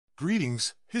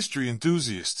Greetings, history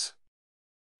enthusiasts.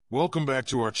 Welcome back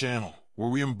to our channel, where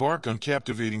we embark on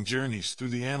captivating journeys through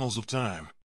the annals of time.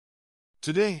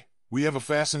 Today, we have a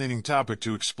fascinating topic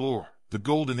to explore: the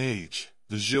Golden Age,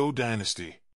 the Zhou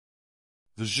Dynasty.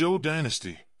 The Zhou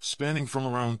Dynasty, spanning from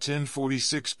around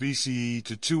 1046 BCE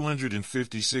to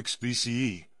 256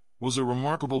 BCE, was a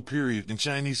remarkable period in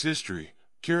Chinese history,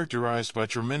 characterized by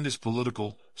tremendous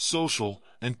political, social,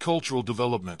 and cultural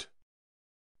development.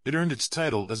 It earned its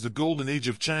title as the Golden Age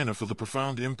of China for the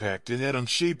profound impact it had on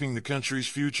shaping the country's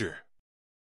future.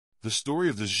 The story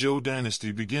of the Zhou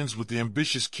dynasty begins with the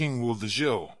ambitious King Wu of the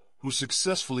Zhou, who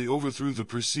successfully overthrew the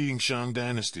preceding Shang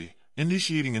dynasty,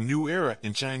 initiating a new era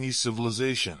in Chinese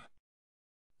civilization.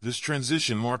 This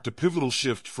transition marked a pivotal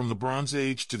shift from the Bronze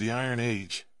Age to the Iron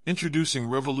Age, introducing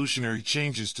revolutionary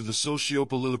changes to the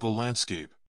socio-political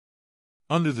landscape.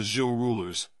 Under the Zhou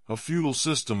rulers, a feudal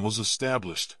system was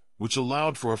established, which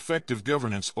allowed for effective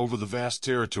governance over the vast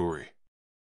territory.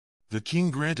 The king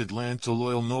granted land to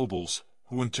loyal nobles,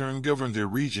 who in turn governed their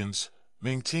regions,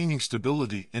 maintaining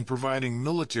stability and providing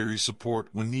military support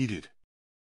when needed.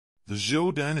 The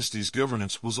Zhou dynasty's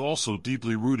governance was also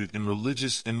deeply rooted in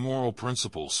religious and moral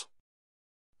principles.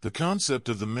 The concept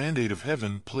of the mandate of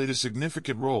heaven played a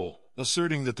significant role,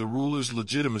 asserting that the ruler's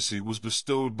legitimacy was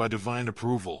bestowed by divine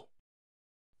approval.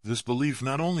 This belief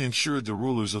not only ensured the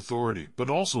ruler's authority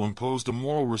but also imposed a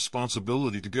moral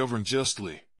responsibility to govern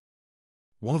justly.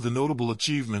 One of the notable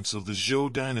achievements of the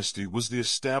Zhou dynasty was the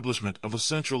establishment of a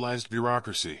centralized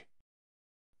bureaucracy.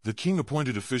 The king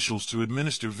appointed officials to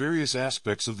administer various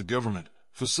aspects of the government,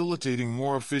 facilitating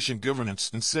more efficient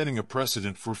governance and setting a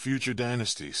precedent for future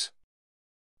dynasties.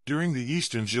 During the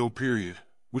Eastern Zhou period,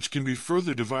 which can be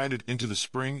further divided into the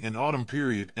Spring and Autumn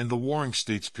period and the Warring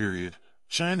States period,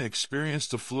 China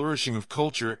experienced a flourishing of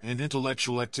culture and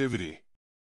intellectual activity.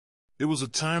 It was a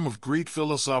time of great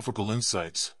philosophical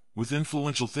insights, with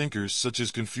influential thinkers such as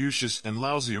Confucius and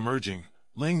Laozi emerging,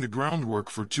 laying the groundwork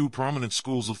for two prominent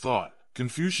schools of thought,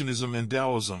 Confucianism and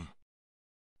Taoism.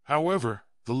 However,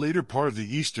 the later part of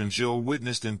the Eastern Zhou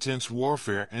witnessed intense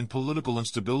warfare and political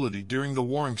instability during the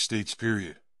Warring States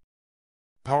period.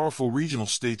 Powerful regional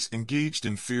states engaged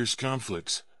in fierce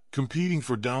conflicts, competing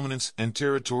for dominance and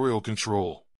territorial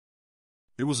control.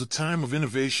 It was a time of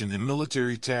innovation in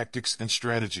military tactics and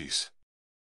strategies.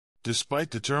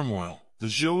 Despite the turmoil, the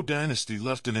Zhou dynasty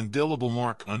left an indelible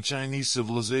mark on Chinese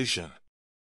civilization.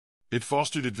 It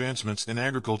fostered advancements in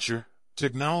agriculture,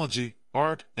 technology,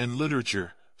 art, and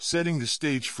literature, setting the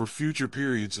stage for future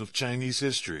periods of Chinese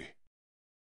history.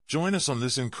 Join us on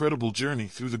this incredible journey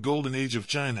through the Golden Age of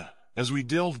China, as we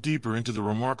delve deeper into the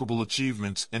remarkable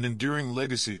achievements and enduring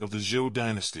legacy of the Zhou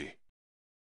dynasty.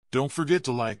 Don't forget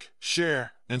to like,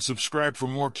 share, and subscribe for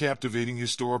more captivating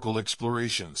historical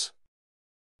explorations.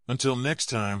 Until next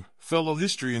time, fellow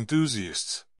history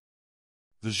enthusiasts.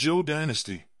 The Zhou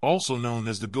dynasty, also known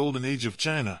as the Golden Age of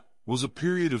China, was a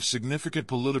period of significant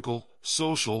political,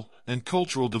 social, and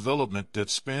cultural development that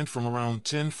spanned from around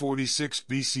 1046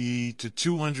 BCE to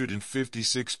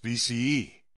 256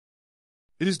 BCE.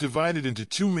 It is divided into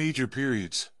two major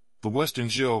periods: the Western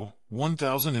Zhou,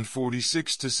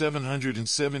 1046 to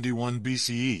 771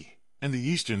 BCE, and the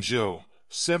Eastern Zhou,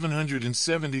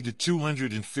 770 to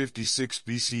 256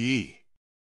 BCE.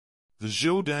 The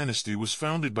Zhou dynasty was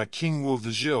founded by King Wu of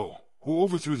the Zhou, who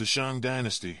overthrew the Shang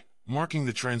dynasty, marking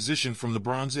the transition from the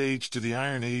Bronze Age to the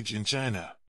Iron Age in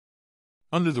China.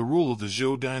 Under the rule of the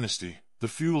Zhou dynasty, the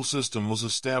feudal system was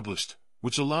established,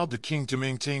 which allowed the king to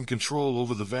maintain control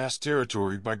over the vast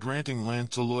territory by granting land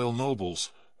to loyal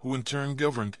nobles, who in turn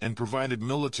governed and provided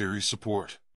military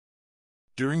support.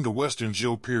 During the Western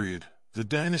Zhou period, the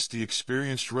dynasty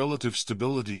experienced relative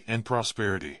stability and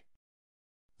prosperity.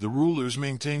 The rulers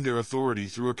maintained their authority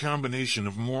through a combination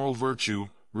of moral virtue,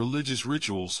 religious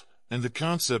rituals, and the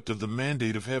concept of the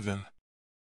mandate of heaven.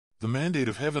 The mandate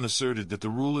of heaven asserted that the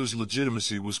ruler's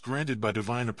legitimacy was granted by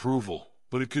divine approval,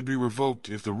 but it could be revoked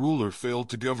if the ruler failed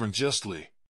to govern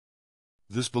justly.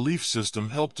 This belief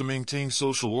system helped to maintain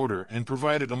social order and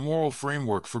provided a moral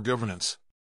framework for governance.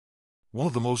 One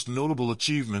of the most notable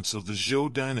achievements of the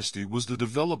Zhou dynasty was the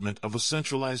development of a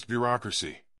centralized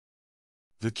bureaucracy.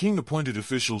 The king appointed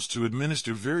officials to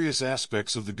administer various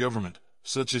aspects of the government,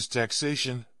 such as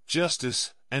taxation,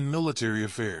 justice, and military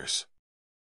affairs.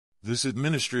 This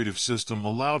administrative system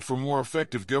allowed for more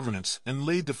effective governance and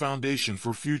laid the foundation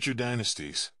for future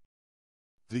dynasties.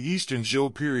 The Eastern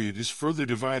Zhou period is further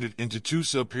divided into two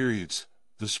sub-periods: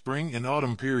 the Spring and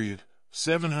Autumn period,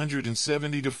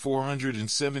 770 to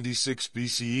 476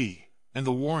 BCE, and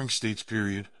the Warring States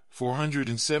period,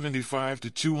 475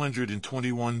 to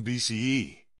 221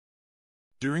 BCE.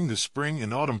 During the spring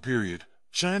and autumn period,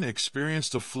 China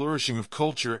experienced a flourishing of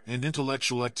culture and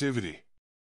intellectual activity.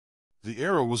 The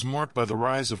era was marked by the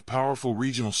rise of powerful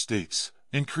regional states,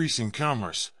 increasing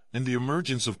commerce, and the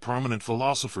emergence of prominent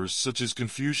philosophers such as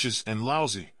Confucius and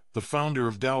Laozi, the founder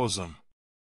of Taoism.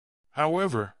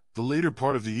 However, the later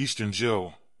part of the Eastern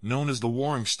Zhou, known as the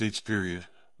Warring States period,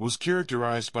 was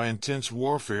characterized by intense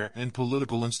warfare and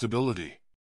political instability.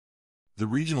 The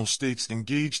regional states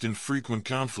engaged in frequent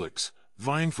conflicts,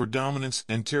 vying for dominance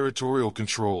and territorial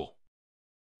control.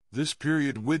 This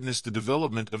period witnessed the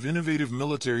development of innovative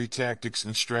military tactics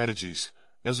and strategies,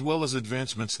 as well as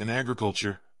advancements in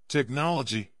agriculture,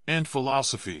 technology, and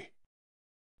philosophy.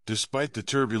 Despite the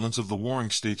turbulence of the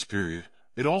Warring States period,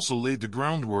 it also laid the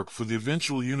groundwork for the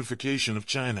eventual unification of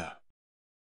China.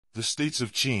 The states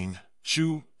of Qin,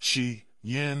 Chu, Shi,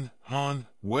 Yan, Han,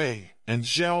 Wei, and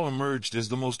Zhao emerged as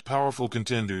the most powerful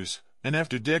contenders, and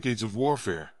after decades of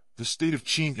warfare, the state of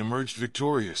Qin emerged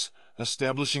victorious,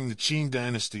 establishing the Zhou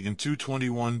Dynasty in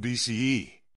 221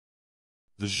 BCE.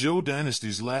 The Zhou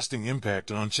Dynasty's lasting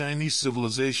impact on Chinese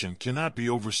civilization cannot be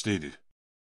overstated.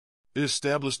 It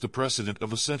established the precedent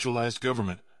of a centralized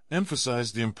government,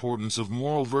 emphasized the importance of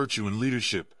moral virtue and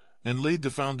leadership, and laid the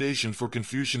foundation for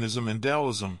Confucianism and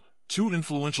Taoism, two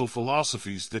influential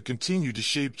philosophies that continue to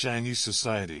shape Chinese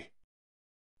society.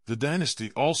 The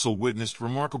dynasty also witnessed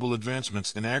remarkable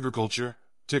advancements in agriculture,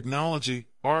 technology,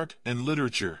 art, and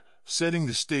literature, setting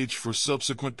the stage for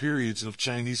subsequent periods of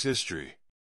Chinese history.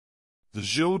 The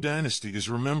Zhou dynasty is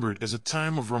remembered as a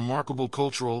time of remarkable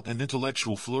cultural and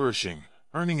intellectual flourishing,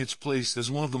 earning its place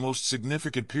as one of the most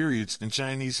significant periods in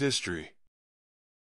Chinese history.